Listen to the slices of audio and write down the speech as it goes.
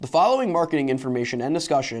The following marketing information and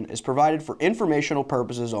discussion is provided for informational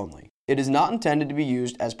purposes only. It is not intended to be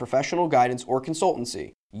used as professional guidance or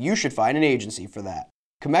consultancy. You should find an agency for that.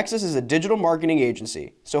 Comexis is a digital marketing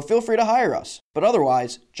agency, so feel free to hire us. But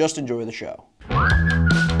otherwise, just enjoy the show.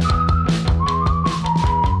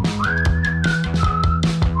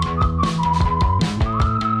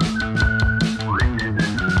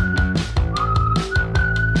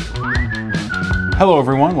 Hello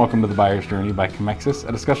everyone, welcome to The Buyer's Journey by Comexis,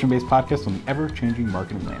 a discussion-based podcast on the ever-changing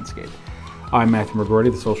marketing landscape. I'm Matthew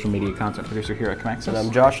McGordy, the social media content producer here at Comexis. And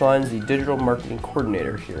I'm Josh Lyons, the digital marketing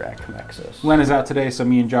coordinator here at Comexis. Len is out today, so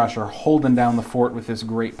me and Josh are holding down the fort with this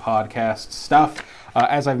great podcast stuff.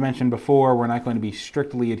 As I've mentioned before, we're not going to be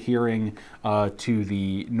strictly adhering to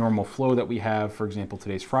the normal flow that we have. For example,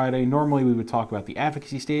 today's Friday. Normally we would talk about the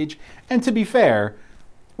advocacy stage, and to be fair,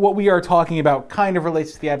 what we are talking about kind of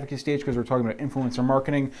relates to the advocacy stage because we're talking about influencer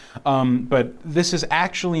marketing, but this is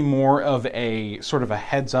actually more of a sort of a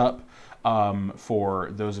heads up for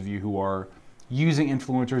those of you who are using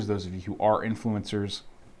influencers, those of you who are influencers.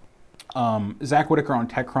 Zach Whitaker on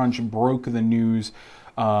TechCrunch broke the news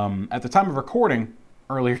at the time of recording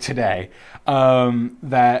earlier today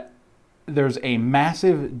that there's a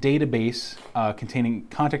massive database containing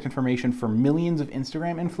contact information for millions of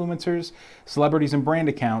Instagram influencers, celebrities, and brand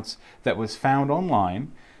accounts that was found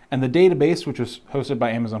online. And the database, which was hosted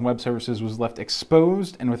by Amazon Web Services, was left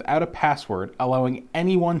exposed and without a password, allowing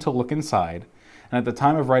anyone to look inside. And at the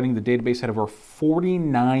time of writing, the database had over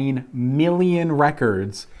 49 million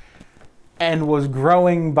records and was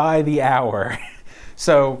growing by the hour.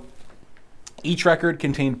 So each record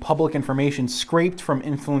contained public information scraped from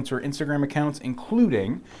influencer Instagram accounts,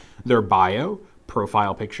 including their bio,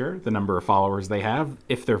 profile picture, the number of followers they have,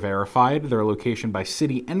 if they're verified, their location by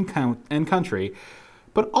city and country,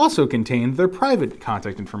 but also contained their private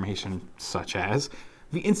contact information, such as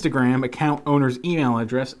the Instagram account owner's email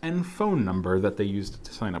address and phone number that they used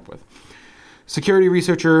to sign up with. Security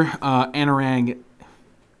researcher Anurag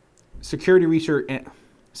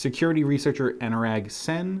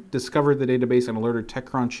Sen discovered the database and alerted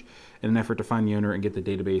TechCrunch in an effort to find the owner and get the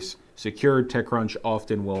database secured. TechCrunch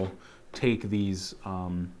often will take these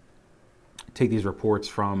reports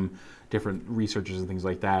from different researchers and things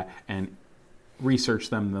like that and research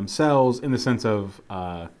them themselves in the sense of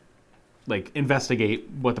investigate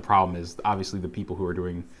what the problem is. Obviously, the people who are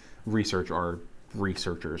doing research are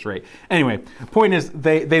researchers, right? Anyway, point is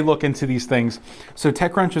they look into these things. So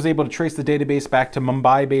TechCrunch was able to trace the database back to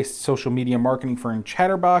Mumbai-based social media marketing firm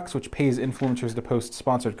Chatterbox, which pays influencers to post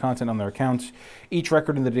sponsored content on their accounts. Each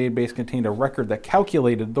record in the database contained a record that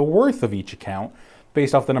calculated the worth of each account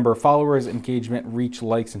based off the number of followers, engagement, reach,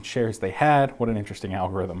 likes, and shares they had. What an interesting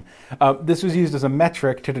algorithm. This was used as a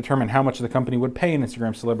metric to determine how much the company would pay an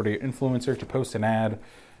Instagram celebrity or influencer to post an ad.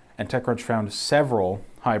 And TechCrunch found several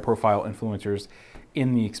high-profile influencers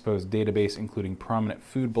in the exposed database, including prominent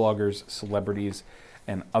food bloggers, celebrities,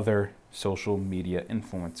 and other social media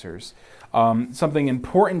influencers. Something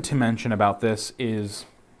important to mention about this is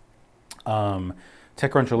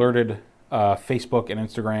TechCrunch alerted Facebook and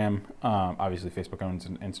Instagram. Obviously, Facebook owns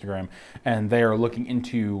Instagram, and they are looking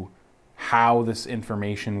into how this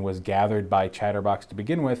information was gathered by Chatterbox to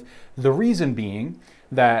begin with. The reason being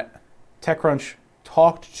that TechCrunch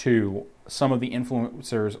talked to some of the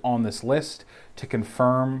influencers on this list to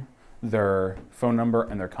confirm their phone number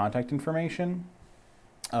and their contact information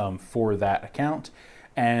for that account,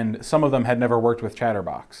 and some of them had never worked with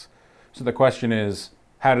Chatterbox. So the question is,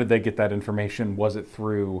 how did they get that information? Was it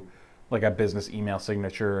through like a business email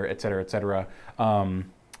signature, et cetera, et cetera?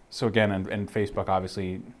 So again, and Facebook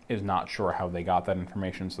obviously is not sure how they got that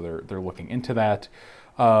information, so they're looking into that.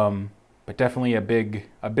 But definitely a big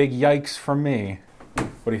yikes from me.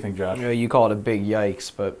 What do you think, Josh? You call it a big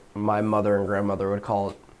yikes, but my mother and grandmother would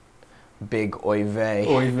call it big oy vey.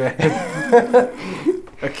 Oy vey.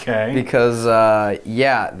 Okay. Because,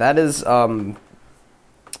 that is,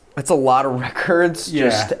 it's a lot of records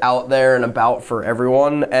just out there and about for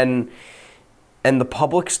everyone. And the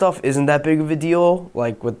public stuff isn't that big of a deal,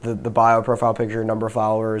 like with the bio, profile picture, number of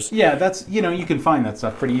followers. Yeah, that's, you can find that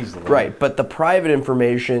stuff pretty easily. Right, but the private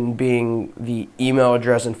information being the email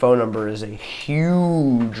address and phone number is a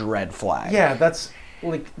huge red flag. Yeah, that's,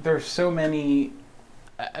 there's so many,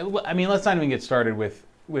 I mean, let's not even get started with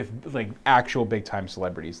actual big-time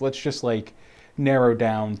celebrities. Let's just, narrow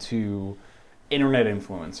down to internet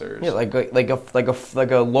influencers. Yeah, like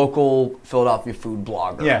a local Philadelphia food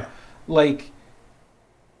blogger. Yeah,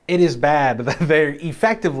 it is bad that they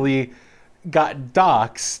effectively got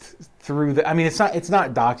doxxed through the. I mean, it's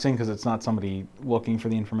not doxing because it's not somebody looking for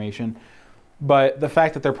the information, But the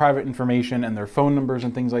fact that their private information and their phone numbers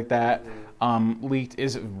and things like that leaked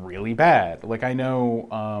is really bad. Like I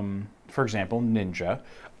know, for example, Ninja.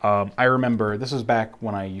 I remember this was back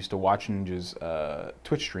when I used to watch Ninja's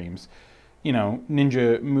Twitch streams. You know,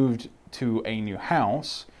 Ninja moved to a new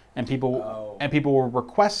house, and people were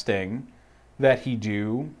requesting that he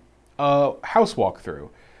do a house walkthrough.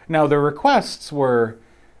 Now their requests were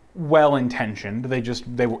well-intentioned.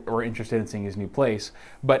 They were interested in seeing his new place,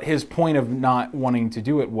 but his point of not wanting to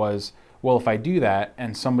do it was, well, if I do that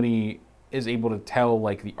and somebody is able to tell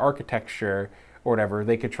like the architecture or whatever,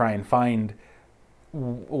 they could try and find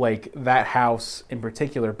like that house in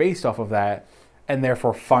particular based off of that, and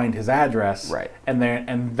therefore find his address, right? And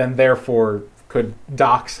then therefore could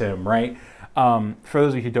dox him, right? For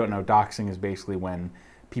those of you who don't know, doxing is basically when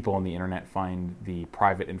people on the internet find the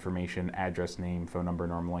private information, address, name, phone number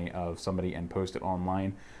normally of somebody and post it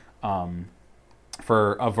online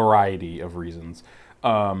for a variety of reasons.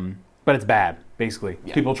 But it's bad, basically.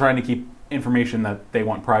 Yeah. People trying to keep information that they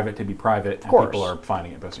want private to be private, and people are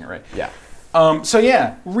finding it and posting it, right? Yeah. So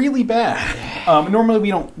yeah, really bad. Normally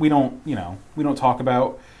we don't talk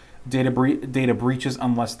about data breaches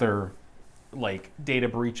unless they're like data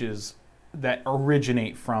breaches that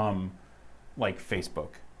originate from like Facebook,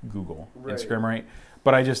 Google, Instagram, right?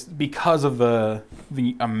 But because of the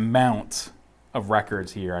amount of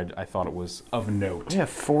records here, I thought it was of note. Yeah,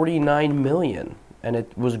 49 million. And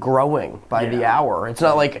it was growing by the hour. It's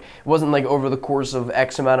not like, it wasn't like over the course of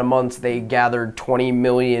X amount of months they gathered 20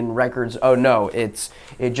 million records. Oh no, it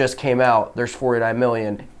just came out, there's 49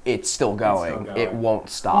 million, it's still going. It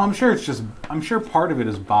won't stop. Well, I'm sure part of it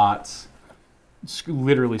is bots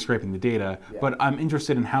literally scraping the data, but I'm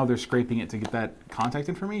interested in how they're scraping it to get that contact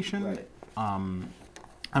information. Right. I'm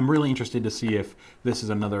really interested to see if this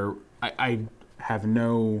is another, I have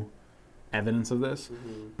no evidence of this,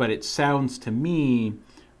 but it sounds to me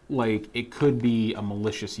like it could be a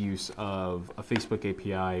malicious use of a Facebook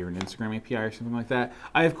API or an Instagram API or something like that.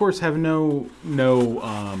 I of course have no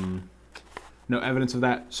evidence of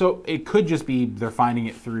that, so it could just be they're finding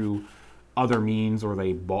it through other means, or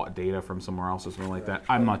they bought data from somewhere else or something like that.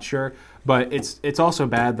 I'm not sure, but it's also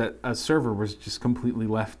bad that a server was just completely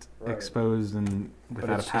left exposed and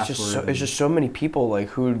without a password. It's just so many people. Like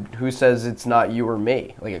who says it's not you or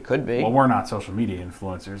me? Like it could be. Well, we're not social media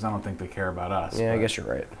influencers. I don't think they care about us. Yeah, I guess you're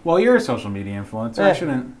right. Well, you're a social media influencer. I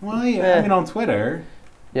shouldn't. Well, yeah. I mean, on Twitter.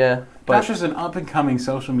 Yeah, but Josh is an up-and-coming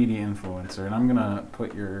social media influencer, and I'm gonna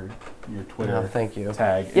put your Twitter thank you.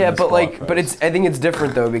 tag. Yeah, but I think it's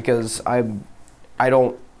different though, because I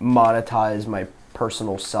don't monetize my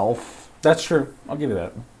personal self. That's true. I'll give you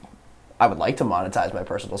that. I would like to monetize my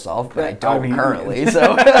personal self, but I don't currently.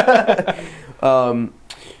 So,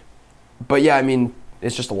 but yeah, I mean,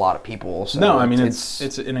 it's just a lot of people. So no, I mean it's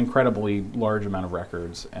an incredibly large amount of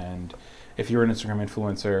records, and if you're an Instagram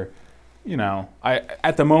influencer, you know,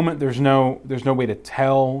 at the moment there's no way to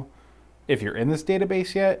tell if you're in this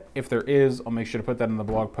database yet. If there is, I'll make sure to put that in the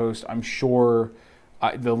blog post. I'm sure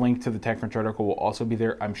the link to the TechCrunch article will also be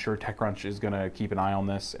there. I'm sure TechCrunch is going to keep an eye on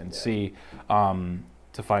this and see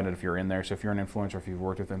to find out if you're in there. So if you're an influencer, if you've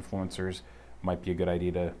worked with influencers, it might be a good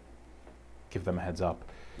idea to give them a heads up,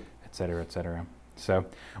 et cetera, et cetera. So,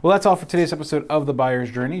 well, that's all for today's episode of The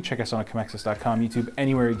Buyer's Journey. Check us out on Comexis.com, YouTube,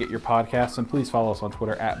 anywhere you get your podcasts, and please follow us on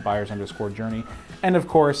Twitter at buyers_journey. And of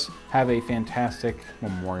course, have a fantastic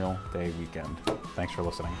Memorial Day weekend. Thanks for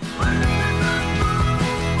listening.